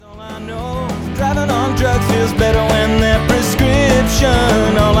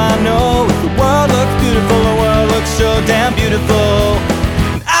destination. All I know is the world looks beautiful, the world looks so damn beautiful.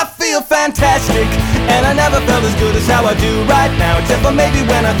 I feel fantastic, and I never felt as good as how I do right now. Except for maybe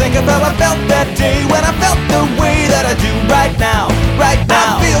when I think of how I felt that day, when I felt the way that I do right now. Right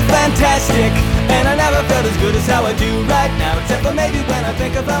now, I feel fantastic, and I never felt as good as how I do right now. Except for maybe when I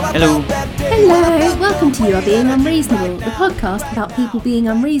think of how I felt that day. Hello, welcome to You Are Being Unreasonable, the podcast about people being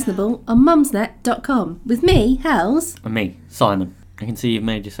unreasonable on mumsnet.com. With me, Hells. And me, Simon. I can see you've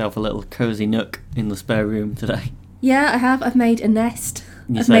made yourself a little cosy nook in the spare room today. Yeah, I have. I've made a nest.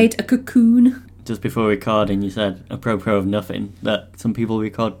 I've said- made a cocoon. Just before recording, you said, apropos of nothing, that some people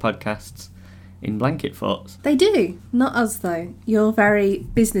record podcasts in blanket forts. They do. Not us, though. You're very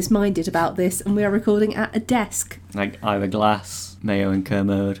business-minded about this, and we are recording at a desk. Like Ira Glass, Mayo and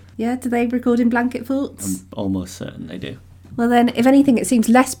Kermode. Yeah, do they record in blanket forts? I'm almost certain they do. Well then, if anything, it seems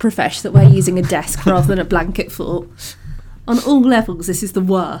less profesh that we're using a desk rather than a blanket fort. On all levels, this is the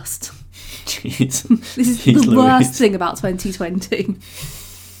worst. Jeez. This is Jeez the Louise. worst thing about 2020.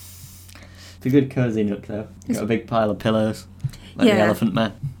 It's a good cosy nook, though. You've got a big pile of pillows, like the Yeah. Elephant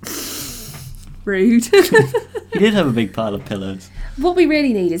Man. Rude. He did have a big pile of pillows. What we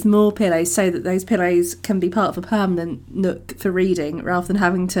really need is more pillows so that those pillows can be part of a permanent nook for reading rather than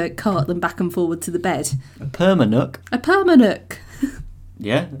having to cart them back and forward to the bed. A perma-nook. A perma-nook.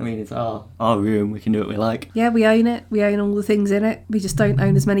 Yeah, I mean, it's our room. We can do what we like. Yeah, we own it. We own all the things in it. We just don't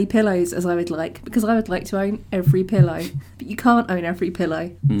own as many pillows as I would like, because I would like to own every pillow. But you can't own every pillow.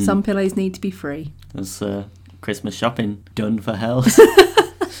 Some pillows need to be free. There's Christmas shopping done for hell.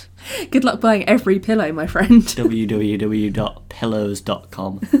 Good luck buying every pillow, my friend.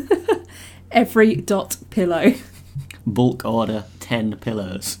 www.pillows.com. Every dot pillow. Bulk order 10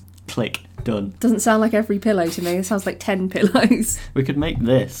 pillows. Click. Done. Doesn't sound like every pillow to me. It sounds like 10 pillows. We could make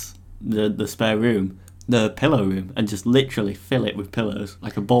this, the spare room, the pillow room, and just literally fill it with pillows.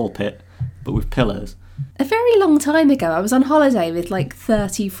 Like a ball pit, but with pillows. A very long time ago, I was on holiday with like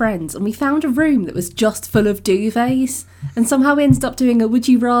 30 friends, and we found a room that was just full of duvets. And somehow we ended up doing a would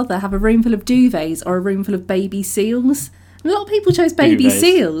you rather have a room full of duvets or a room full of baby seals? And a lot of people chose baby Duvets.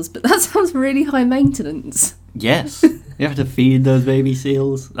 seals, but that sounds really high maintenance. Yes. You have to feed those baby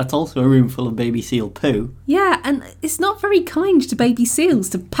seals. That's also a room full of baby seal poo. Yeah, and it's not very kind to baby seals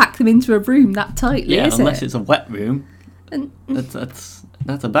to pack them into a room that tightly, Yeah, is unless it? it's a wet room. And That's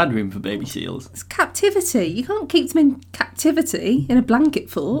a bad room for baby seals. it's captivity. You can't keep them in captivity in a blanket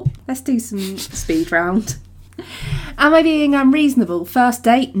fort. Let's do some speed round. Am I being unreasonable? First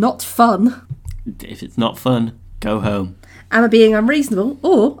date, not fun. If it's not fun, go home. Am I being unreasonable,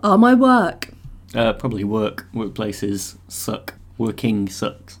 or are my work? Probably work. Workplaces suck. Working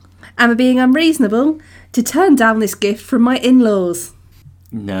sucks. Am I being unreasonable to turn down this gift from my in-laws?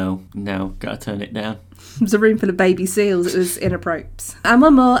 No, gotta turn it down. It was a room full of baby seals. It was inappropriate. And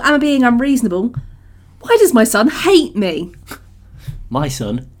one more. Am I being unreasonable? Why does my son hate me? My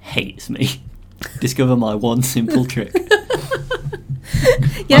son hates me. Discover my one simple trick.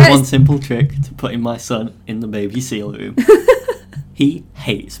 Yeah, My one simple trick to putting my son in the baby seal room. He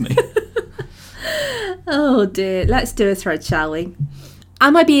hates me. Oh dear, let's do a thread, shall we?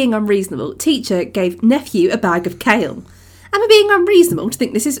 Am I being unreasonable? Teacher gave nephew a bag of kale. Am I being unreasonable to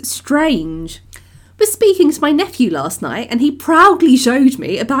think this is strange? Was speaking to my nephew last night and he proudly showed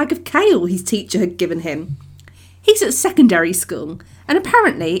me a bag of kale his teacher had given him. He's at secondary school and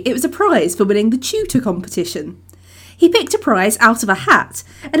apparently it was a prize for winning the tutor competition. He picked a prize out of a hat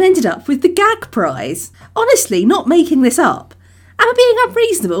and ended up with the gag prize. Honestly, not making this up. Am I being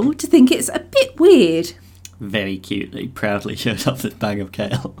unreasonable to think it's a bit weird? Very cutely, proudly showed off this bag of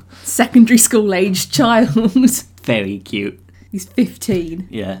kale. Secondary school aged child. Very cute. He's 15.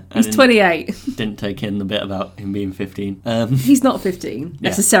 Yeah. I He's didn't- 28. Didn't take in the bit about him being 15. He's not 15 Yeah.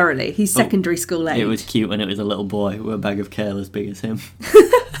 necessarily. He's secondary school age. It was cute when it was a little boy with a bag of kale as big as him.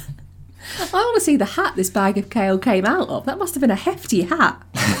 I want to see the hat this bag of kale came out of. That must have been a hefty hat.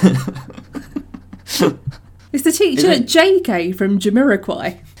 It's the teacher Is it? JK from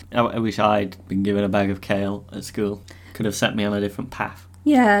Jamiroquai. I wish I'd been given a bag of kale at school. Could have set me on a different path.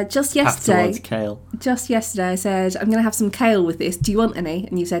 Yeah, just Path yesterday. towards kale. Just yesterday I said, I'm going to have some kale with this. Do you want any?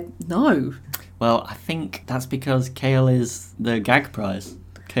 And you said, no. Well, I think that's because kale is the gag prize.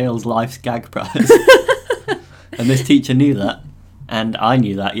 Kale's life's gag prize. And this teacher knew that. And I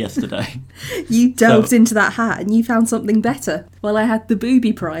knew that yesterday. You delved into that hat and you found something better. While I had the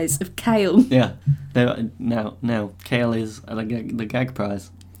booby prize of kale. Yeah. No. Kale is the gag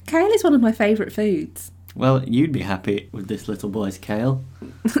prize. Kale is one of my favourite foods. Well, you'd be happy with this little boy's kale.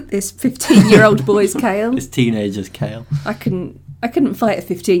 This 15-year-old boy's kale. This teenager's kale. I couldn't fight a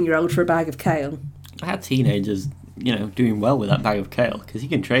 15-year-old for a bag of kale. I had teenagers doing well with that bag of kale, because he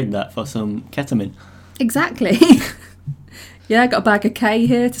can trade that for some ketamine. Exactly. Yeah, I got a bag of K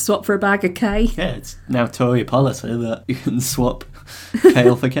here to swap for a bag of K. Yeah, it's now Tory policy that you can swap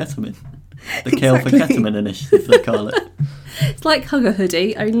kale for ketamine. The Kale for Exactly. Ketamine initiative, they call it. It's like Hug a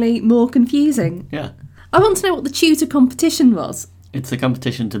Hoodie, only more confusing. Yeah. I want to know what the tutor competition was. It's a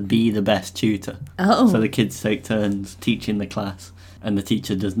competition to be the best tutor. Oh. So the kids take turns teaching the class, and the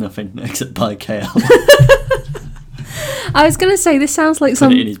teacher does nothing except buy kale. I was going to say, this sounds like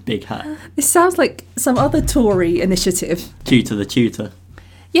Put it in his big hat. This sounds like some other Tory initiative. Tutor the tutor.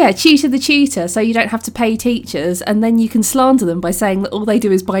 Yeah, tutor the tutor, so you don't have to pay teachers, and then you can slander them by saying that all they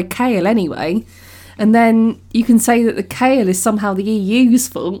do is buy kale anyway, and then you can say that the kale is somehow the EU's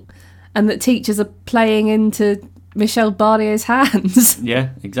fault, and that teachers are playing into Michel Barnier's hands. Yeah,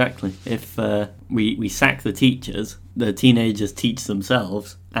 exactly. If we sack the teachers, the teenagers teach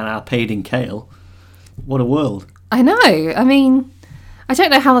themselves and are paid in kale. What a world. I know, I mean, I don't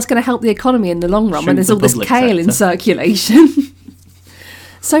know how that's going to help the economy in the long run when Shrink there's the all this public kale in sector. circulation.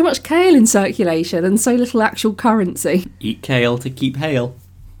 So much kale in circulation and so little actual currency. Eat kale to keep hale.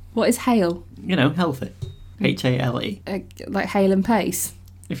 What is hail? Healthy. H-A-L-E, Like hail and pace?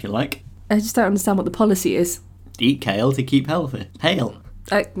 if you like. I just don't understand what the policy is. Eat kale to keep healthy. Hale.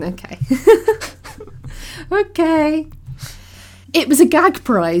 Okay. Okay. It was a gag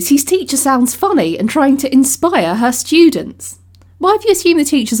prize. His teacher sounds funny and trying to inspire her students. Why have you assumed the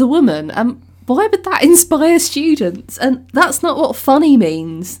teacher's a woman? Why would that inspire students? And that's not what funny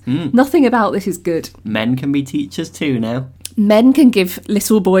means. Nothing about this is good. Men can be teachers too now. Men can give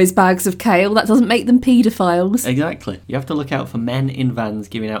little boys bags of kale. That doesn't make them paedophiles. Exactly. You have to look out for men in vans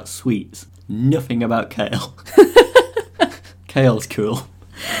giving out sweets. Nothing about kale. Kale's cool.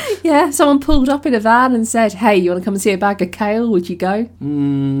 Yeah, someone pulled up in a van and said, hey, you want to come and see a bag of kale? Would you go?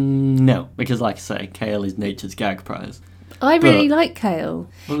 No, because like I say, kale is nature's gag prize. I really like kale.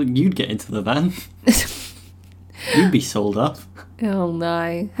 Well, you'd get into the van. You'd be sold off. Oh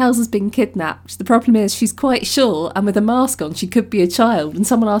no. Helsa's been kidnapped. The problem is she's quite short and with a mask on she could be a child and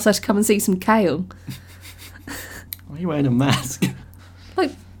someone asked her to come and see some kale. Why are you wearing a mask?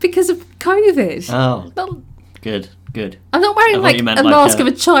 Like, because of COVID. Oh, Not- good. I'm not I wearing thought like you meant a like mask a- of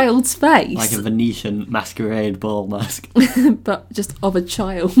a child's face. Like a Venetian masquerade ball mask. But just of a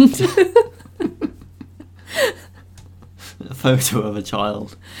child. A photo of a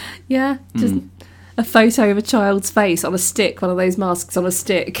child. Yeah, just a photo of a child's face on a stick, one of those masks on a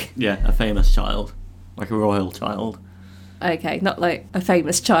stick. Yeah, a famous child. Like a royal child. Okay, not like a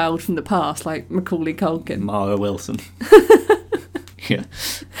famous child from the past, like Macaulay Culkin. Mara Wilson. Yeah.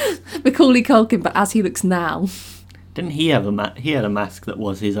 Macaulay Culkin, but as he looks now. Didn't he have he had a mask that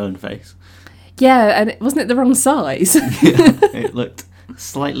was his own face? Yeah, and wasn't it the wrong size? It looked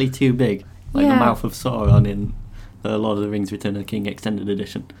slightly too big. Like Yeah. the mouth of Sauron in the Lord of the Rings Return of the King Extended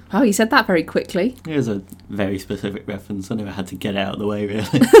Edition. Oh, you said that very quickly. It was a very specific reference. I never had to get it out of the way, really.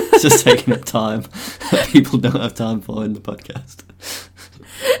 It's just taking up time that people don't have time for in the podcast.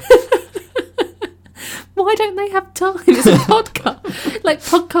 Why don't they have time? It's a podcast. Like,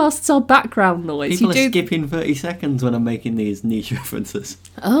 podcasts are background noise. People You are do... skipping 30 seconds when I'm making these niche references.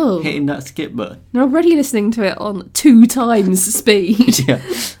 Oh, Hitting that skip button. they're already listening to it on 2 times speed. Yeah.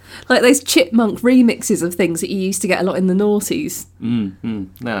 Like those chipmunk remixes of things that you used to get a lot in the noughties.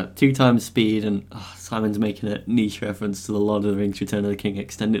 No, 2 times speed, and Simon's making a niche reference to the Lord of the Rings Return of the King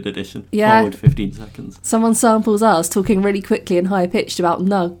Extended Edition. Yeah. Forward 15 seconds. Someone samples us talking really quickly and high pitched about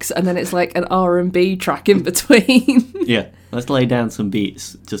nugs, and then it's like an R&B track in between. Yeah, let's lay down some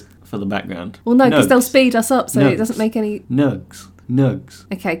beats just for the background. Well, no, because they'll Nugs. speed us up, so Nugs. it doesn't make any. Nugs.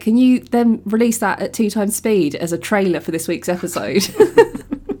 Okay, can you then release that at 2 times speed as a trailer for this week's episode?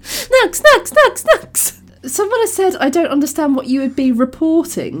 Nugs. Someone has said, I don't understand what you would be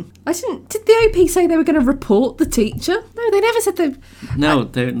reporting. I didn't. Did the OP say they were going to report the teacher? No, they never said they. No,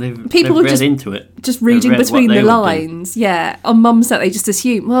 they've People are read just- into it. Just They've reading read what between they the would do. lines. Yeah. On Mumsnet, they just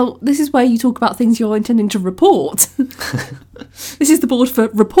assume, well, this is where you talk about things you're intending to report. This is the board for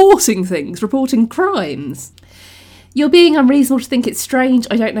reporting things, reporting crimes. You're being unreasonable to think it's strange.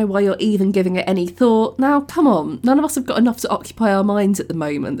 I don't know why you're even giving it any thought. Now, come on. None of us have got enough to occupy our minds at the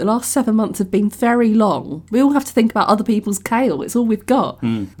moment. The last 7 months have been very long. We all have to think about other people's kale. It's all we've got.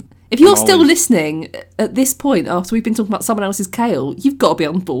 If you're still Always. listening at this point after we've been talking about someone else's kale, you've got to be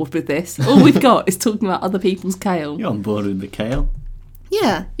on board with this. All we've got is talking about other people's kale. You're on board with the kale.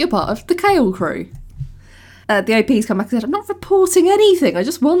 Yeah, you're part of the kale crew. The OP's come back and said, I'm not reporting anything, I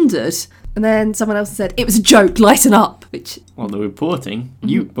just wondered. And then someone else said, it was a joke, lighten up, which... Well, the reporting,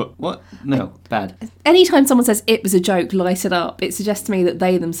 but what? No, bad. Anytime someone says it was a joke, lighten up, it suggests to me that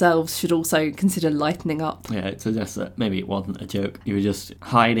they themselves should also consider lightening up. Yeah, it suggests that maybe it wasn't a joke. You were just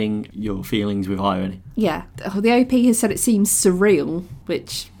hiding your feelings with irony. Yeah, the OP has said it seems surreal,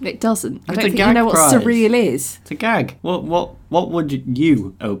 which it doesn't. I It's don't a think you gag know what prize. surreal is. It's a gag. What would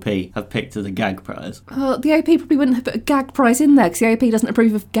you, OP, have picked as a gag prize? The OP probably wouldn't have put a gag prize in there because the OP doesn't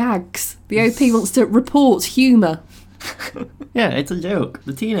approve of gags. The OP wants to report humour. Yeah, it's a joke.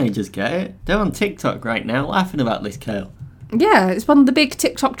 The teenagers get it. They're on TikTok right now laughing about this, Kale. Yeah, it's one of the big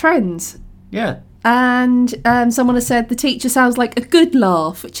TikTok trends. Yeah. And someone has said the teacher sounds like a good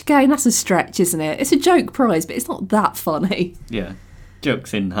laugh, which again, that's a stretch, isn't it? It's a joke prize, but it's not that funny. Yeah.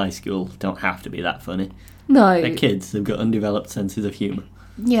 Jokes in high school don't have to be that funny. No. They're kids. They've got undeveloped senses of humour.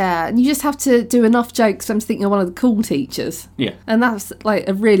 Yeah, and you just have to do enough jokes for them to think you're one of the cool teachers. Yeah. And that's like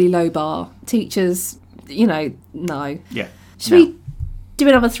a really low bar. Teachers, no. Yeah. Should we do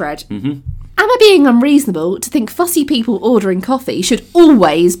another thread? Mm-hmm. Am I being unreasonable to think fussy people ordering coffee should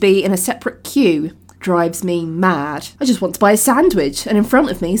always be in a separate queue? Drives me mad. I just want to buy a sandwich, and in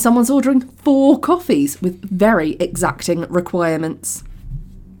front of me, someone's ordering 4 coffees with very exacting requirements.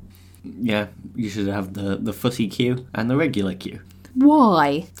 Yeah, you should have the fussy queue and the regular queue.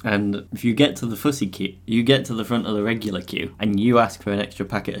 Why? And if you get to the fussy queue, you get to the front of the regular queue, and you ask for an extra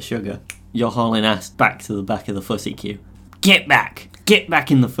packet of sugar, you're hauling ass back to the back of the fussy queue. Get back! Get back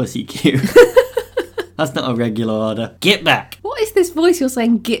in the fussy queue. That's not a regular order. Get back! What is this voice you're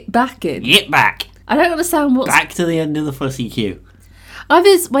saying get back in? Get back! I don't understand what's... Back to the end of the fussy queue. I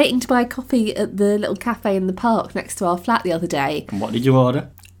was waiting to buy a coffee at the little cafe in the park next to our flat the other day. And what did you order?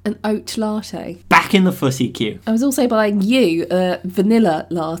 An oat latte. Back in the fussy queue. I was also buying you a vanilla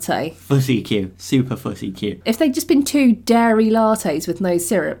latte. Fussy queue. Super fussy queue. If they'd just been 2 dairy lattes with no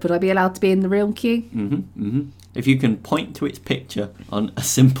syrup, would I be allowed to be in the real queue? If you can point to its picture on a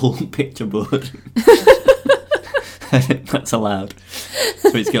simple picture board, that's allowed. So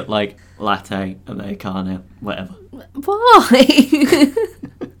it's got like latte, americano, whatever. Why?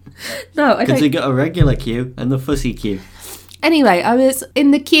 No, I Because don't... they got a regular queue and the fussy queue. Anyway, I was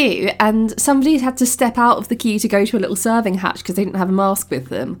in the queue and somebody had to step out of the queue to go to a little serving hatch because they didn't have a mask with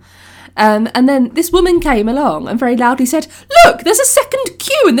them. And then this woman came along and very loudly said, "Look, there's a second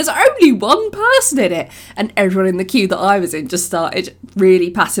queue and there's only one person in it." And everyone in the queue that I was in just started really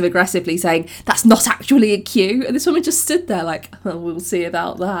passive-aggressively saying, "That's not actually a queue." And this woman just stood there like, "Oh, we'll see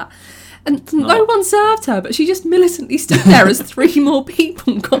about that." And no one served her, but she just militantly stood there as 3 more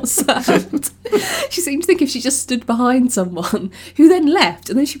people got served. She seemed to think if she just stood behind someone, who then left,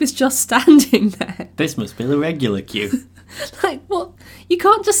 and then she was just standing there. This must be the regular queue. Like, what? You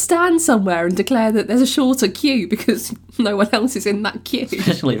can't just stand somewhere and declare that there's a shorter queue because no one else is in that queue.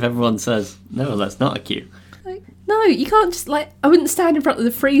 Especially if everyone says, no, that's not a queue. Like, no, you can't just, like, I wouldn't stand in front of the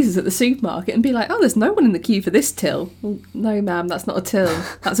freezers at the supermarket and be like, "Oh, there's no one in the queue for this till." Well, no, ma'am, that's not a till.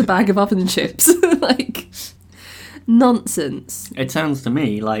 That's a bag of oven chips. Like, nonsense. It sounds to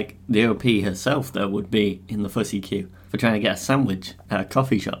me like the OP herself, though, would be in the fussy queue for trying to get a sandwich at a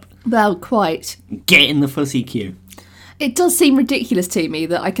coffee shop. Well, quite. Get in the fussy queue. It does seem ridiculous to me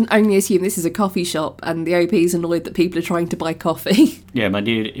that I can only assume this is a coffee shop and the OP's annoyed that people are trying to buy coffee. Yeah, my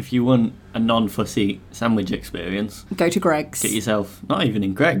dude, if you want a non-fussy sandwich experience, Go to Greg's. get yourself, not even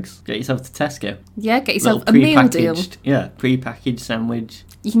in Greg's, get yourself to Tesco. Yeah, get yourself a Little meal deal. prepackaged- Yeah, pre-packaged sandwich.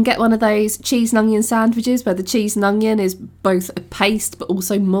 You can get one of those cheese and onion sandwiches where the cheese and onion is both a paste but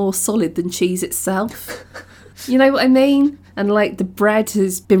also more solid than cheese itself. You know what I mean? And like the bread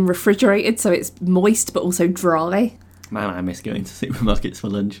has been refrigerated so it's moist but also dry. Man, I miss going to supermarkets for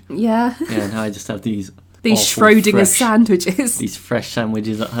lunch. Yeah. Yeah, now I just have these These awful Schrodinger's fresh- sandwiches. These fresh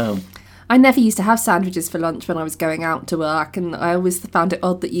sandwiches at home. I never used to have sandwiches for lunch when I was going out to work, and I always found it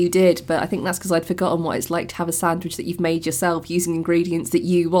odd that you did, but I think that's because I'd forgotten what it's like to have a sandwich that you've made yourself using ingredients that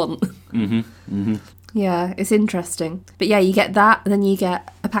you want. Yeah, it's interesting. But yeah, you get that, and then you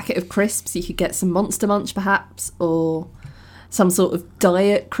get a packet of crisps. You could get some Monster Munch, perhaps, or some sort of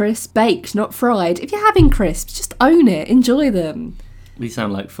diet crisp, baked, not fried. If you're having crisps, just own it, enjoy them. These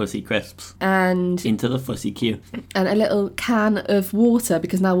sound like fussy crisps. And Into the fussy queue. a little can of water,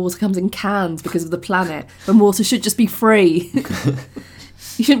 because now water comes in cans because of the planet, when water should just be free.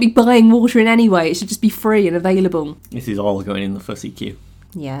 You shouldn't be buying water in any way, it should just be free and available. This is all going in the fussy queue.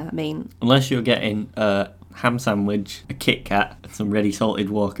 Yeah, I mean, Unless you're getting a ham sandwich, a Kit Kat, and some ready salted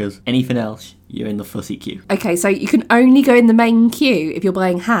Walkers. Anything else, you're in the fussy queue. okay, so you can only go in the main queue if you're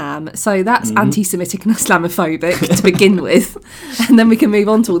buying ham, so that's anti-Semitic and Islamophobic to begin with, and then we can move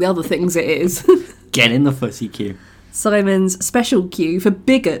on to all the other things it is. Get in the fussy queue. Simon's special queue for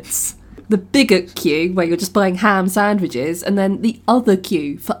bigots. the bigger queue where you're just buying ham sandwiches, and then the other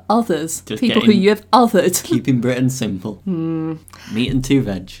queue for others, Just people who getting- you have othered. Keeping Britain simple. Meat and 2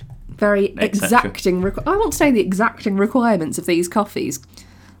 veg. Very Et cetera. exacting. I want to know the exacting requirements of these coffees.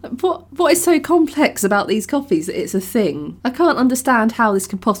 What is so complex about these coffees that it's a thing? I can't understand how this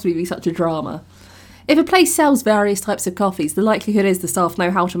can possibly be such a drama. If a place sells various types of coffees, the likelihood is the staff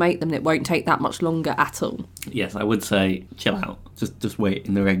know how to make them and it won't take that much longer at all. Yes, I would say chill out. Just wait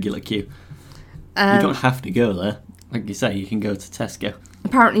in the regular queue. You Um, don't have to go there. Like you say, you can go to Tesco.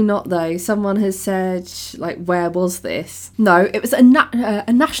 Apparently not, though. Someone has said, like, where was this? No, it was a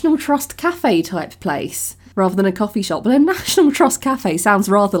National Trust cafe type place rather than a coffee shop. But a National Trust cafe sounds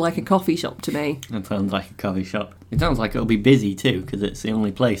rather like a coffee shop to me. That sounds like a coffee shop. It sounds like it'll be busy too, because it's the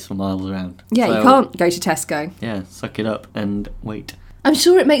only place for miles around. Yeah, So, you can't go to Tesco. Yeah, suck it up and wait. I'm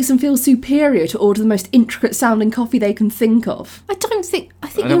sure it makes them feel superior to order the most intricate sounding coffee they can think of. I think I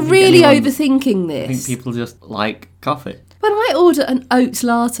you're don't think really anyone's- overthinking I think this. people just like coffee. When I order an oat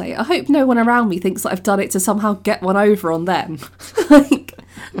latte, I hope no one around me thinks that I've done it to somehow get one over on them. Like,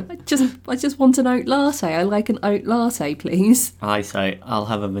 I just want an oat latte. I like an oat latte, please. I say, I'll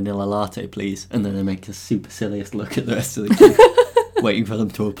have a vanilla latte, please. And then I make a super silliest look at the rest of the queue, waiting for them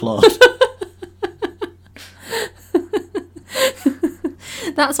to applaud.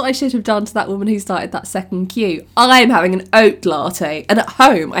 That's what I should have done to that woman who started that second queue. I'm having an oat latte, and at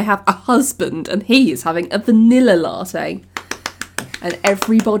home I have a husband, and he is having a vanilla latte. And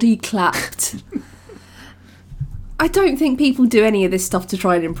everybody clapped. I don't think people do any of this stuff to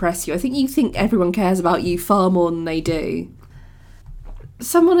try and impress you. I think you think everyone cares about you far more than they do.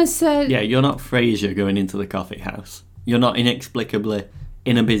 Someone has said... Yeah, you're not Frasier going into the coffee house. You're not inexplicably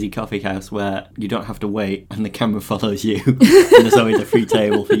in a busy coffee house where you don't have to wait and the camera follows you and there's always a free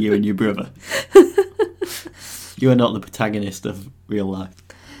table for you and your brother. You are not the protagonist of real life.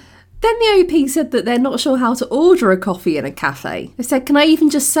 Then the OP said that they're not sure how to order a coffee in a cafe. They said, can I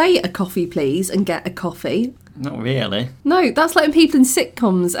even just say a coffee please and get a coffee? Not really. No, that's like when people in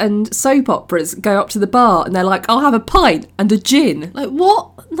sitcoms and soap operas go up to the bar and they're like, I'll have a pint and a gin. Like,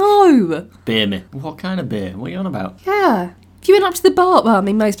 what? No. Beer me. What kind of beer? What are you on about? Yeah. If you went up to the bar, well, I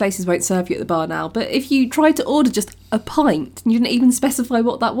mean, most places won't serve you at the bar now, but if you tried to order just a pint and you didn't even specify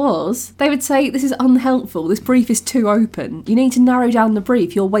what that was, they would say, this is unhelpful, this brief is too open. You need to narrow down the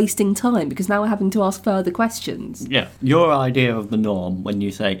brief, you're wasting time because now we're having to ask further questions. Yeah. Your idea of the norm when you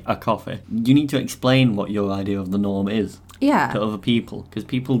say a coffee, you need to explain what your idea of the norm is Yeah. to other people because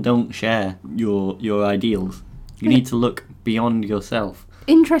people don't share your ideals. You need to look beyond yourself.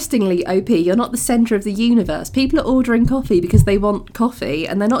 Interestingly, OP, you're not the centre of the universe. People are ordering coffee because they want coffee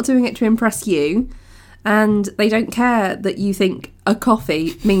and they're not doing it to impress you. And they don't care that you think a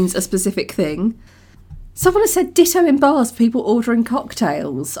coffee means a specific thing. Someone has said ditto in bars for people ordering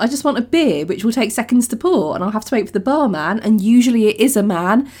cocktails. I just want a beer, which will take seconds to pour, and I'll have to wait for the barman, and usually it is a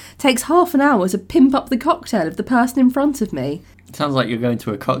man. It takes half an hour to pimp up the cocktail of the person in front of me. It sounds like you're going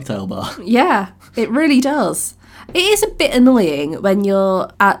to a cocktail bar. Yeah, it really does. It is a bit annoying when you're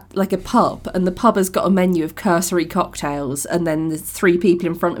at like a pub and the pub has got a menu of cursory cocktails and then there's 3 people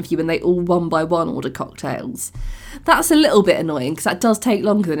in front of you and they all one by one order cocktails. That's a little bit annoying because that does take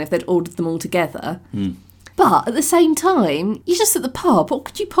longer than if they'd ordered them all together. But at the same time, you're just at the pub. What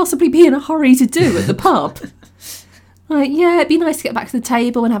could you possibly be in a hurry to do at the pub? Like, yeah, it'd be nice to get back to the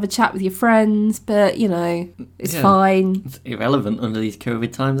table and have a chat with your friends, but, you know, it's Yeah. fine. It's irrelevant under these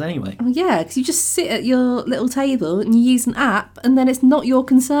COVID times anyway. Well, yeah, because you just sit at your little table and you use an app, and then it's not your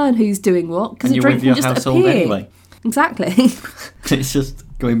concern who's doing what, because And a you're drink with can your just household appear. anyway. Exactly. It's just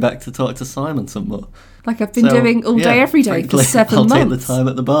going back to talk to Simon some more. Like I've been So, doing all day, yeah, every day for frankly, 7 I'll months. take the time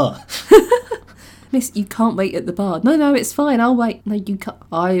at the bar. Miss, you can't wait at the bar. No, it's fine. I'll wait. No, you can't.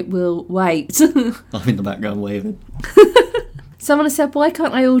 I will wait. I'm in the background waving. Someone has said, why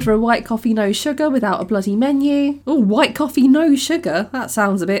can't I order a white coffee no sugar without a bloody menu? Oh, white coffee no sugar? That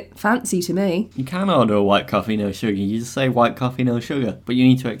sounds a bit fancy to me. You can order a white coffee, no sugar. You just say white coffee, no sugar. But you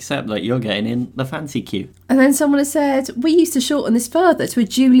need to accept that you're getting in the fancy queue. And then someone has said, we used to shorten this further to a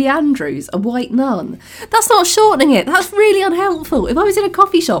Julie Andrews, a white nun. That's not shortening it. That's really unhelpful. If I was in a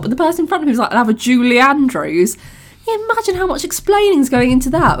coffee shop and the person in front of me was like, I'll have a Julie Andrews, yeah, imagine how much explaining's going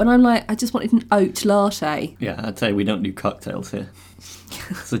into that. When I'm like, I just wanted an oat latte. Yeah, I'd say we don't do cocktails here.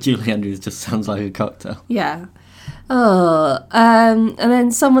 So Julie Andrews just sounds like a cocktail. Yeah. And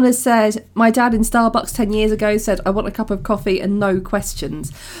then someone has said, my dad in Starbucks 10 years ago said, I want a cup of coffee and no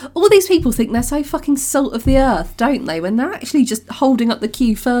questions. All these people think they're so fucking salt of the earth, don't they? When they're actually just holding up the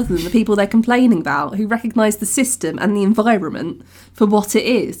queue further than the people they're complaining about, who recognise the system and the environment for what it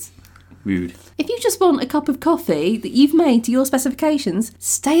is. Rude. If you just want a cup of coffee that you've made to your specifications,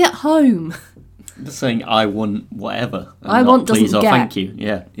 stay at home. Just saying I want whatever. and I not want doesn't please or get. thank you.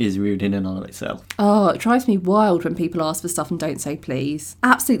 Yeah, is rude in and of itself. Oh, it drives me wild when people ask for stuff and don't say please.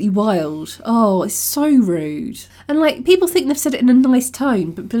 Absolutely wild. Oh, it's so rude. And like, people think they've said it in a nice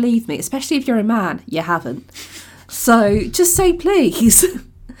tone, but believe me, especially if you're a man, you haven't. So just say please.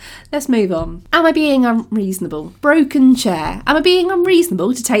 Let's move on. Am I being unreasonable? Broken chair. Am I being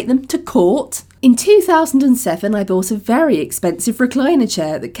unreasonable to take them to court? In 2007, I bought a very expensive recliner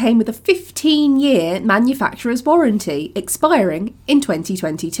chair that came with a 15-year manufacturer's warranty, expiring in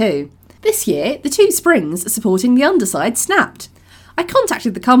 2022. This year, the two springs supporting the underside snapped. I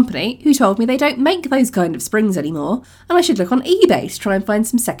contacted the company, who told me they don't make those kind of springs anymore, and I should look on eBay to try and find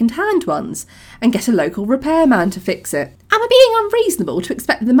some second-hand ones, and get a local repairman to fix it. Am I being unreasonable to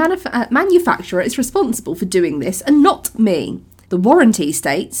expect the manufacturer is responsible for doing this and not me? The warranty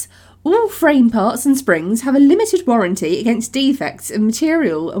states, all frame parts and springs have a limited warranty against defects in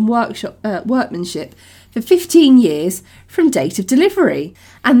material and workmanship for 15 years from date of delivery,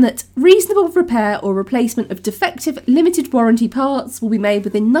 and that reasonable repair or replacement of defective limited warranty parts will be made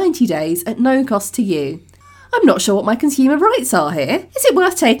within 90 days at no cost to you. I'm not sure what my consumer rights are here. Is it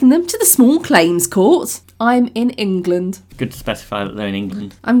worth taking them to the small claims court? I'm in England. Good to specify that they're in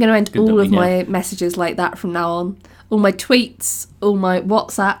England. I'm going to end Good that all we of know. my messages like that from now on. All my tweets, all my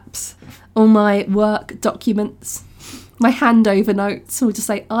WhatsApps, all my work documents, my handover notes will just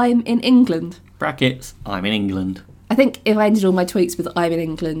say, I'm in England. Brackets, I'm in England. I think if I ended all my tweets with I'm in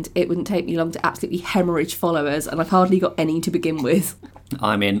England, it wouldn't take me long to absolutely hemorrhage followers, and I've hardly got any to begin with.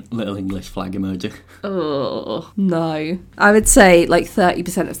 I'm in little English flag emoji. Oh, no. I would say like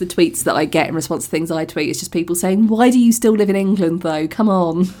 30% of the tweets that I get in response to things I tweet is just people saying, why do you still live in England though? Come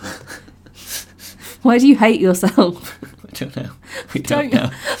on. Why do you hate yourself? I don't know. We don't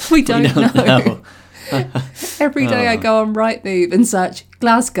know. We don't know. know. Every day I go on Rightmove and search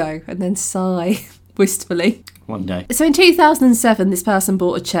Glasgow and then sigh wistfully. One day. So in 2007, this person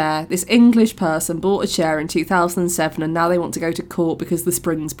bought a chair. This English person bought a chair in 2007, and now they want to go to court because the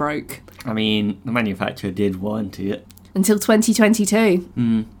springs broke. I mean, the manufacturer did warranty it. Until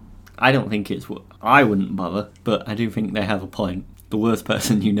 2022. I don't think it's what I wouldn't bother, but I do think they have a point. The worst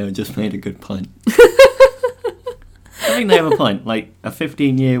person you know just made a good point. I think they have a point. Like a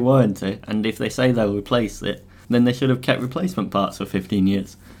 15-year warranty, and if they say they'll replace it, then they should have kept replacement parts for 15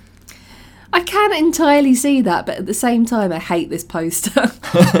 years. I can't entirely see that, but at the same time, I hate this poster.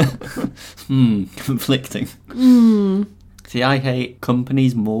 Conflicting. See, I hate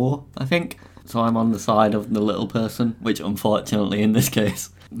companies more, I think. So I'm on the side of the little person, which unfortunately in this case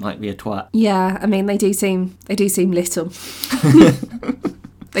might be a twat. Yeah, I mean, they do seem little.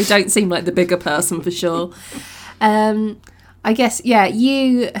 They don't seem like the bigger person for sure. I guess, yeah,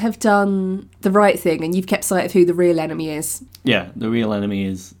 you have done the right thing and you've kept sight of who the real enemy is. Yeah, the real enemy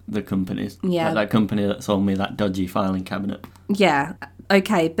is the companies. Yeah. Like that company that sold me that dodgy filing cabinet. Yeah,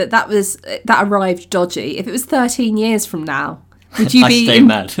 okay, but that arrived dodgy. If it was 13 years from now, would you be...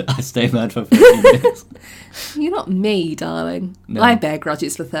 I stay mad for 15 years. You're not me, darling. No. I bear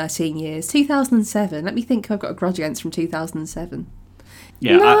grudges for 13 years. 2007, let me think who I've got a grudge against from 2007.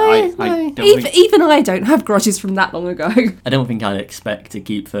 Yeah, No, I no. don't think, Even I don't have grudges from that long ago. I don't think I'd expect to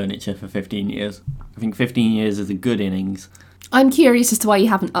keep furniture for 15 years. I think 15 years is a good innings. I'm curious as to why you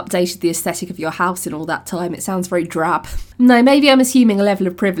haven't updated the aesthetic of your house in all that time. It sounds very drab. No, maybe I'm assuming a level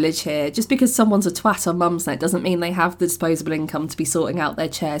of privilege here. Just because someone's a twat on Mumsnet doesn't mean they have the disposable income to be sorting out their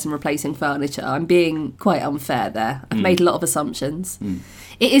chairs and replacing furniture. I'm being quite unfair there. I've made a lot of assumptions.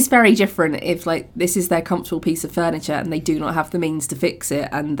 It is very different if, like, this is their comfortable piece of furniture and they do not have the means to fix it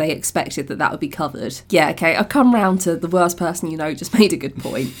and they expected that would be covered. Yeah, okay, I've come round to the worst person you know just made a good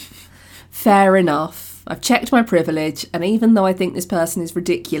point. Fair enough. I've checked my privilege, and even though I think this person is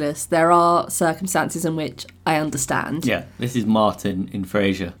ridiculous, there are circumstances in which I understand. Yeah, this is Martin in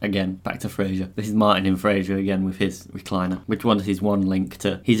Frasier. Again, back to Frasier. This is Martin in Frasier again with his recliner, which was his one link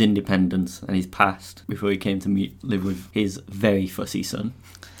to his independence and his past before he came to live with his very fussy son.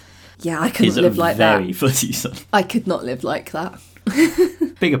 Yeah, I couldn't live like very that. fussy son. I could not live like that.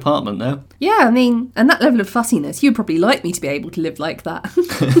 Big apartment though. Yeah, I mean, and that level of fussiness, you'd probably like me to be able to live like that.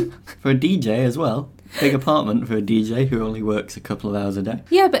 For a DJ as well. Big apartment for a DJ who only works a couple of hours a day.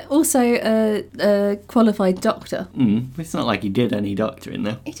 Yeah, but also a qualified doctor. It's not like he did any doctoring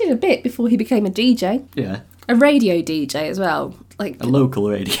though. He did a bit before he became a DJ. Yeah. A radio DJ as well. Like A local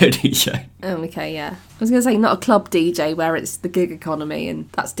radio DJ. Oh, okay, yeah. I was going to say not a club DJ where it's the gig economy and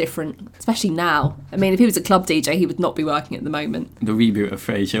that's different, especially now. I mean, if he was a club DJ, he would not be working at the moment. The reboot of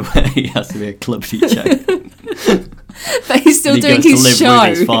Frasier where he has to be a club DJ. but he's still And he doing goes his to live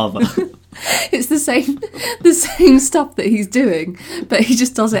with his show. father. It's the same stuff that he's doing, but he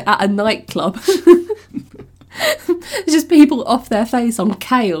just does it at a nightclub. There's just people off their face on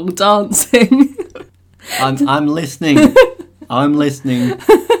kale dancing. I'm listening. I'm listening.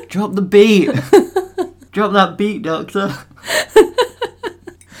 Drop the beat. Drop that beat, Doctor.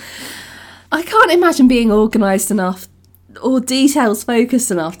 I can't imagine being organised enough or details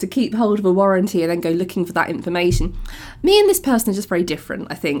focused enough to keep hold of a warranty and then go looking for that information. Me and this person are just very different,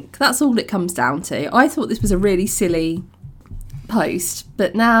 I think. That's all it comes down to. I thought this was a really silly post,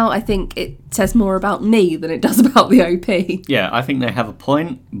 but now I think it says more about me than it does about the OP. Yeah, I think they have a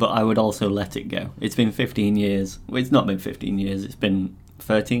point, but I would also let it go. It's been 15 years. Well, it's not been 15 years. It's been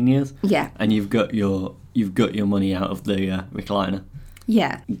 13 years. Yeah. And you've got your money out of the recliner.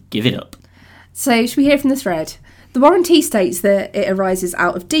 Yeah. Give it up. So, should we hear from the thread? The warranty states that it arises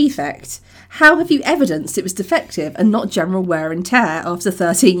out of defect. How have you evidenced it was defective and not general wear and tear after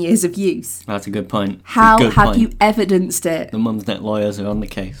 13 years of use? That's a good point. It's a How good have point. you evidenced it? The Mumsnet lawyers are on the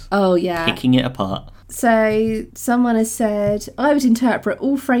case. Oh, yeah. Picking it apart. So, someone has said, I would interpret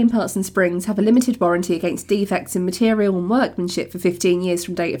all frame parts and springs have a limited warranty against defects in material and workmanship for 15 years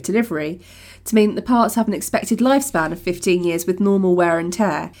from date of delivery to mean that the parts have an expected lifespan of 15 years with normal wear and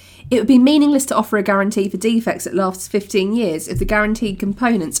tear. It would be meaningless to offer a guarantee for defects that lasts 15 years if the guaranteed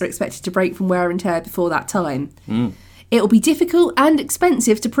components are expected to break from wear and tear before that time. It will be difficult and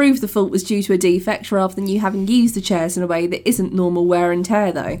expensive to prove the fault was due to a defect rather than you having used the chairs in a way that isn't normal wear and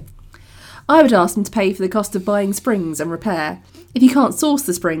tear though. I would ask them to pay for the cost of buying springs and repair. If you can't source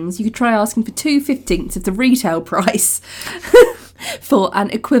the springs, you could try asking for 2/15 of the retail price for an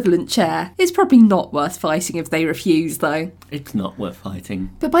equivalent chair. It's probably not worth fighting if they refuse though. It's not worth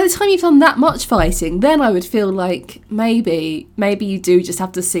fighting. But by the time you've done that much fighting, then I would feel like maybe you do just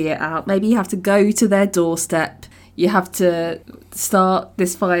have to see it out. Maybe you have to go to their doorstep. You have to start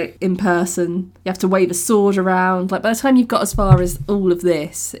this fight in person. You have to wave a sword around. Like, by the time you've got as far as all of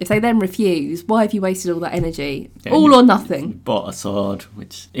this, if they then refuse, why have you wasted all that energy? Yeah, all you- or nothing. You bought a sword,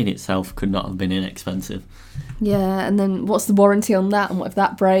 which in itself could not have been inexpensive. Yeah, and then what's the warranty on that? And what if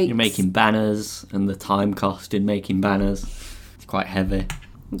that breaks? You're making banners, and the time cost in making banners, it's quite heavy.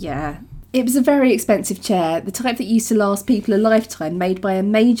 Yeah. It was a very expensive chair, the type that used to last people a lifetime, made by a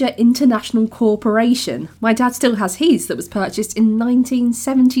major international corporation. My dad still has his that was purchased in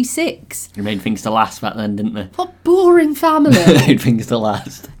 1976. You made things to last back then, didn't they? What boring family. Made things to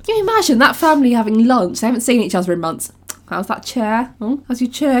last. Can you imagine that family having lunch? They haven't seen each other in months. How's that chair? Oh, how's your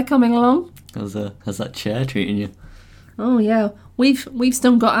chair coming along? How's that chair treating you? Oh yeah, we've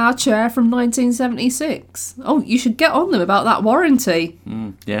still got our chair from 1976. Oh, you should get on them about that warranty.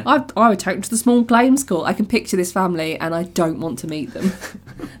 Yeah. I would take them to the small claims court. I can picture this family and I don't want to meet them.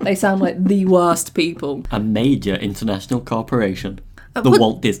 They sound like the worst people. A major international corporation. The what-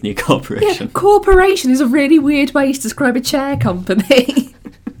 Walt Disney Yeah, Corporation. corporation is a really weird way to describe a chair company.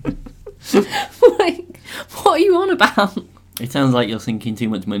 Like, what are you on about? It sounds like you're sinking too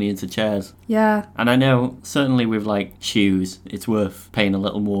much money into chairs. Yeah. And I know, certainly with like shoes, it's worth paying a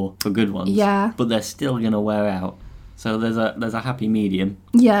little more for good ones. Yeah. But they're still going to wear out. So there's a happy medium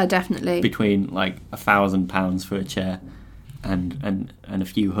Yeah, definitely. between like £1,000 for a chair and a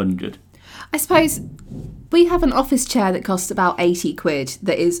few hundred. I suppose we have an office chair that costs about 80 quid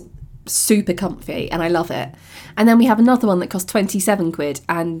that is super comfy and I love it. And then we have another one that costs 27 quid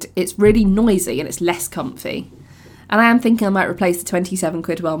and it's really noisy and it's less comfy. And I am thinking I might replace the 27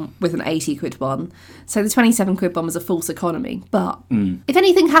 quid one with an 80 quid one. So the 27 quid one was a false economy. But if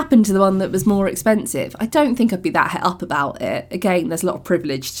anything happened to the one that was more expensive, I don't think I'd be that het up about it. Again, there's a lot of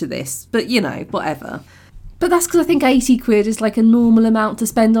privilege to this, but you know, whatever. But that's because I think 80 quid is like a normal amount to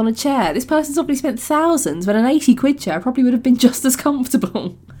spend on a chair. This person's probably spent thousands, but an 80 quid chair probably would have been just as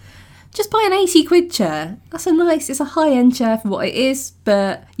comfortable. Just buy an 80 quid chair. It's a high-end chair for what it is,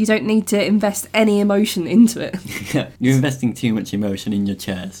 but you don't need to invest any emotion into it. Yeah, you're investing too much emotion in your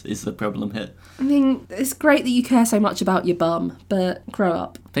chairs is the problem here. I mean, it's great that you care so much about your bum, but grow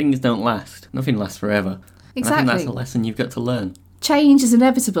up. Things don't last. Nothing lasts forever. And I Exactly. think that's a lesson you've got to learn. Change is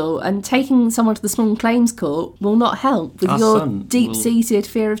inevitable, and taking someone to the small claims court will not help with Our your son deep-seated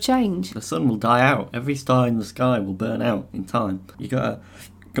fear of change. The sun will die out. Every star in the sky will burn out in time. You gotta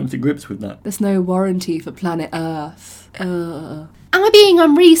come to grips with that. There's no warranty for planet Earth. Am I being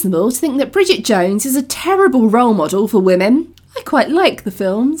unreasonable to think that Bridget Jones is a terrible role model for women? I quite like the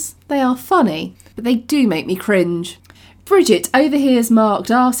films. They are funny, but they do make me cringe. Bridget overhears Mark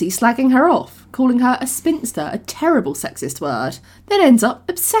Darcy slagging her off, calling her a spinster, a terrible sexist word, then ends up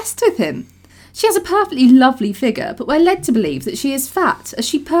obsessed with him. She has a perfectly lovely figure, but we're led to believe that she is fat as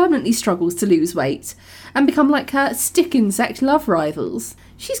she permanently struggles to lose weight and become like her stick insect love rivals.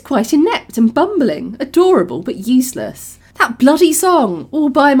 She's quite inept and bumbling, adorable but useless. That bloody song, All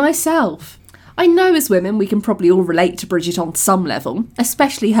By Myself. I know as women we can probably all relate to Bridget on some level,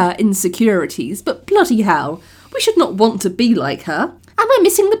 especially her insecurities, but bloody hell, we should not want to be like her. Am I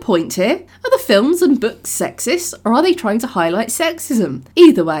missing the point here? Are the films and books sexist, or are they trying to highlight sexism?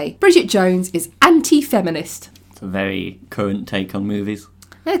 Either way, Bridget Jones is anti-feminist. It's a very current take on movies.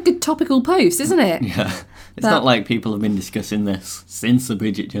 A good topical post, isn't it? Yeah. It's not like people have been discussing this since the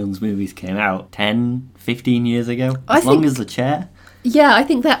Bridget Jones movies came out 10, 15 years ago. As long as The Chair. Yeah, I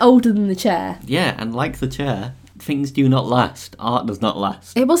think they're older than The Chair. Yeah, and like The Chair, things do not last. Art does not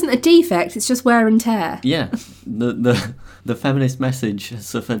last. It wasn't a defect, it's just wear and tear. Yeah, the feminist message has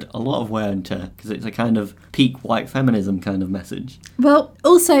suffered a lot of wear and tear because it's a kind of peak white feminism kind of message. Well,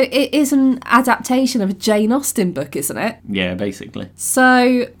 also, it is an adaptation of a Jane Austen book, isn't it? Yeah, basically.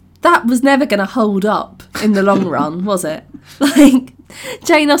 So that was never going to hold up in the long run, was it? Like,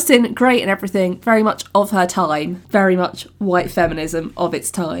 Jane Austen, great and everything, very much of her time, very much white feminism of its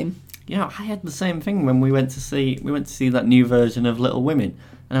time. You know, I had the same thing when we went to see that new version of Little Women,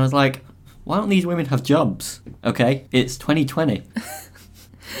 and I was like, why don't these women have jobs? Okay, it's 2020.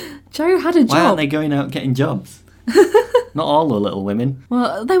 Jo had a job. Why aren't they going out getting jobs? Not all the Little Women.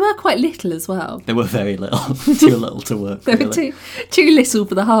 Well, they were quite little as well. They were very little. Too little to work. They really. were too little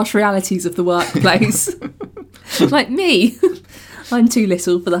for the harsh realities of the workplace. Like me. I'm too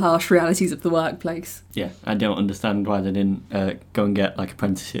little for the harsh realities of the workplace. Yeah, I don't understand why they didn't go and get like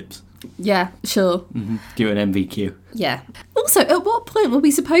apprenticeships. Yeah, sure. Do an MVQ. Yeah. Also, at what point were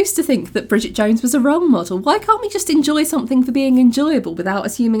we supposed to think that Bridget Jones was a role model? Why can't we just enjoy something for being enjoyable without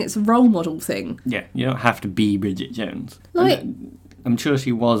assuming it's a role model thing? Yeah, you don't have to be Bridget Jones. Like, And I'm sure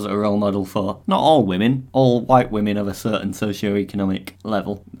she was a role model for not all women, all white women of a certain socio-economic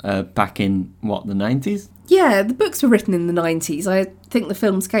level back in, the 90s? yeah, the books were written in the 90s. I think the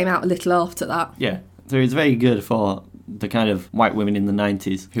films came out a little after that. Yeah, so it's very good for the kind of white women in the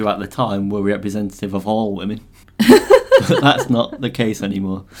 90s who at the time were representative of all women. But that's not the case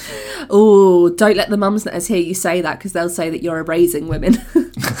anymore. Oh, don't let the mumsnetters hear you say that, because they'll say that you're erasing women.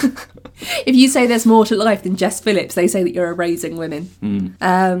 If you say there's more to life than Jess Phillips, they say that you're erasing women.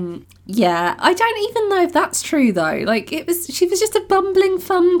 Yeah, I don't even know if that's true though. Like, she was just a bumbling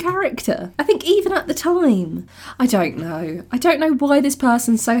fun character. I think even at the time. I don't know. I don't know why this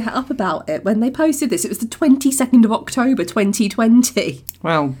person's so het up about it. When they posted this, it was the 22nd of October 2020.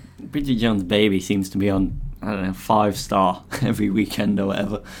 Well, Bridget Jones' Baby seems to be on, I don't know, 5-star every weekend or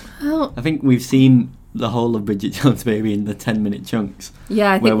whatever. Oh, I think we've seen the whole of Bridget Jones' Baby in the 10-minute chunks.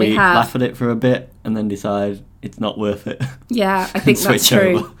 yeah, I think where we we have. laugh at it for a bit and then decide it's not worth it. Yeah, I think that's Switch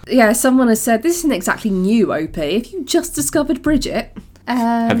true. over. Yeah, someone has said, this isn't exactly new, OP. Have you just discovered Bridget?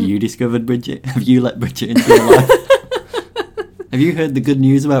 Have you discovered Bridget? Have you let Bridget into your life? Have you heard the good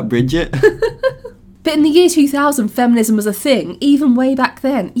news about Bridget? But in the year 2000, feminism was a thing, even way back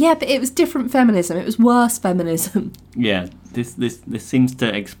then. Yeah, but it was different feminism. It was worse feminism. Yeah, this seems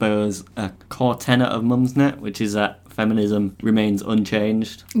to expose a core tenet of Mumsnet, which is that feminism remains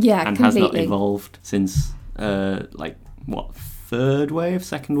unchanged. Yeah, and completely. has not evolved since, third wave,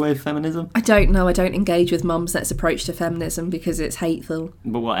 second wave feminism? I don't know. I don't engage with Mumsnet's approach to feminism because it's hateful.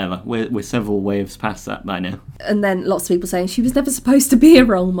 But whatever, we're several waves past that by now. And then lots of people saying she was never supposed to be a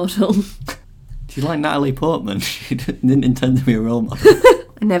role model. She's like Natalie Portman. She didn't intend to be a role model.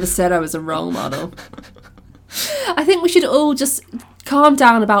 I never said I was a role model. I think we should all just calm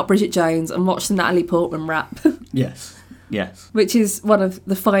down about Bridget Jones and watch the Natalie Portman rap, Yes. which is one of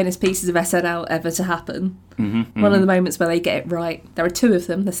the finest pieces of SNL ever to happen. One of the moments where they get it right. There are two of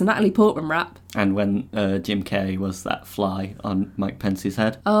them. There's the Natalie Portman rap. And when Jim Carrey was that fly on Mike Pence's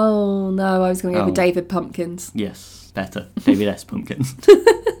head. Oh no, I was going to go with Oh. David Pumpkins. Yes, better. David S. Pumpkins.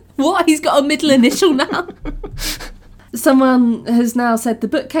 What? He's got a middle initial now? Someone has now said the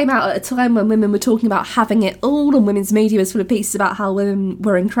book came out at a time when women were talking about having it all, and women's media was full of pieces about how women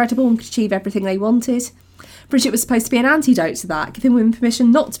were incredible and could achieve everything they wanted. Bridget was supposed to be an antidote to that, giving women permission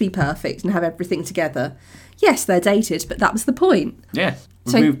not to be perfect and have everything together. Yes, they're dated, but that was the point. Yeah.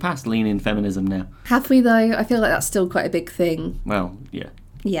 We've So- moved past lean-in feminism now. Have we, though? I feel like that's still quite a big thing. Well, yeah.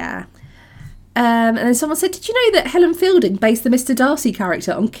 Yeah. And then someone said, did you know that Helen Fielding based the Mr. Darcy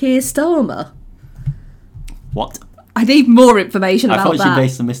character on Keir Starmer? What? I need more information I about thought that. she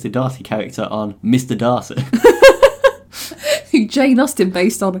based the Mr. Darcy character on Mr. Darcy. Who Jane Austen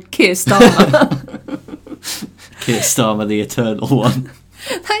based on Keir Starmer. Keir Starmer, the eternal one.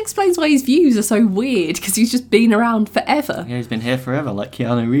 That explains why his views are so weird, because he's just been around forever. Yeah, he's been here forever, like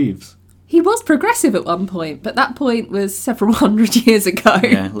Keanu Reeves. He was progressive at one point, but that point was several hundred years ago.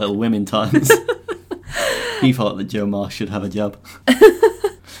 Yeah, little women times. He thought that Joe Marsh should have a job.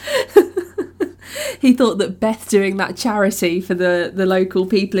 He thought that Beth doing that charity for the local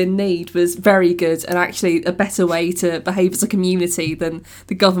people in need was very good and actually a better way to behave as a community than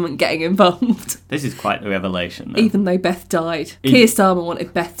the government getting involved. This is quite the revelation, though. Even though Beth died. Keir Starmer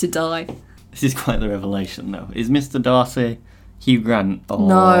wanted Beth to die. This is quite the revelation, though. Is Mr. Darcy Hugh Grant or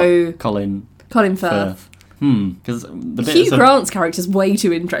No. Colin Firth. Because the bit Hugh Grant's character's way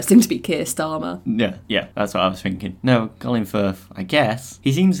too interesting to be Keir Starmer. Yeah, that's what I was thinking. No, Colin Firth, I guess.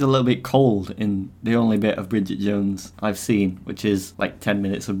 He seems a little bit cold in the only bit of Bridget Jones I've seen, which is like 10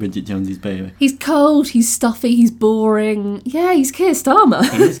 minutes of Bridget Jones's Baby. He's cold, he's stuffy, he's boring. Yeah, he's Keir Starmer.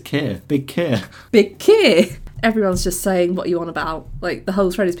 He is Keir. Big Keir. Big Keir. Everyone's just saying, what are you on about? Like, the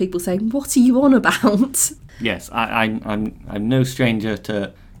whole thread is people saying, what are you on about? Yes, I'm no stranger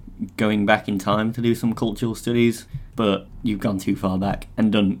to going back in time to do some cultural studies, but you've gone too far back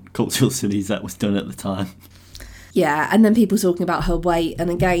and done cultural studies that was done at the time. Yeah, and then people talking about her weight, and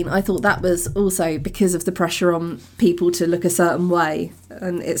again, I thought that was also because of the pressure on people to look a certain way,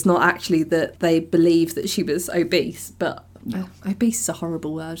 and it's not actually that they believe that she was obese, but obese is a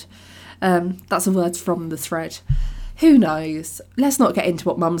horrible word. That's a word from the thread. Who knows? Let's not get into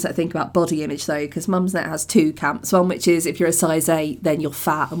what Mumsnet think about body image, though, because Mumsnet has two camps. One which is if you're a size 8, then you're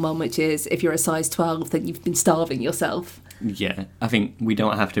fat, and one which is if you're a size 12, then you've been starving yourself. Yeah, I think we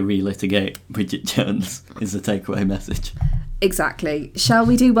don't have to relitigate Bridget Jones, is the takeaway message. Exactly. Shall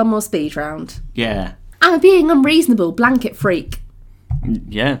we do one more speed round? Yeah. Am I being unreasonable? Blanket freak.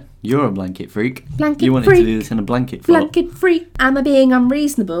 Yeah, you're a blanket freak. Blanket You wanted freak. to do this in a blanket fort. Blanket freak. Am I being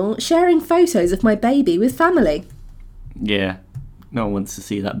unreasonable? Sharing photos of my baby with family. Yeah, no one wants to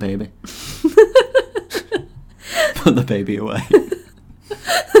see that baby. Put the baby away.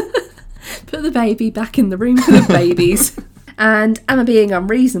 Put the baby back in the room full of babies. And am I being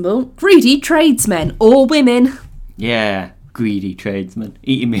unreasonable? Greedy tradesmen or women. Yeah, greedy tradesman,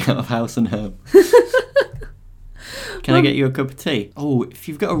 eating me out of house and home. Can I get you a cup of tea? Oh, if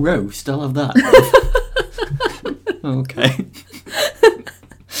you've got a roast, I'll have that. Okay.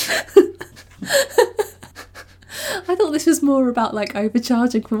 I thought this was more about like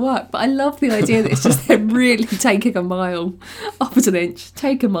overcharging for work, but I love the idea that it's just them really taking a mile up at an inch.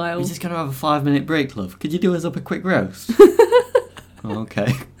 Take a mile. We're just going to have a 5-minute break, love. Could you do us up a quick roast?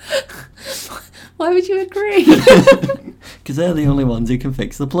 Okay. Why would you agree? Because they're the only ones who can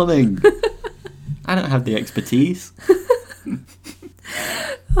fix the plumbing. I don't have the expertise.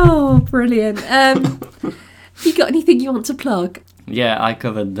 Oh, brilliant. You got anything you want to plug? Yeah, I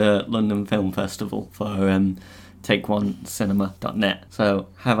covered the London Film Festival for TakeOneCinema.net, so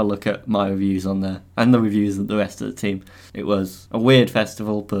have a look at my reviews on there and the reviews of the rest of the team. It was a weird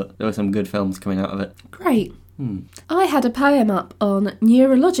festival, but there were some good films coming out of it. Great. I had a poem up on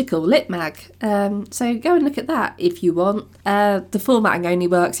Neurological Litmag, so go and look at that if you want. The formatting only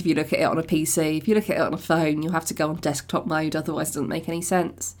works if you look at it on a PC. If you look at it on a phone, you'll have to go on desktop mode, otherwise it doesn't make any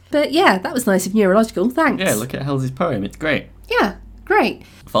sense. But yeah, that was nice of Neurological, thanks. Yeah, look at Halsey's poem, it's great. Yeah, great.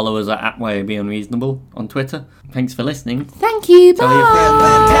 Follow us at @WhyAreYouBeingUnreasonable on Twitter. Thanks for listening. Thank you, Tell your bye! friends.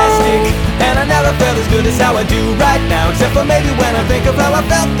 Fantastic, and I never felt as good as how I do right now. Except for maybe when I think of how I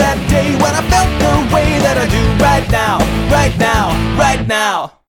felt that day, when I felt the way that I do right now, right now, right now.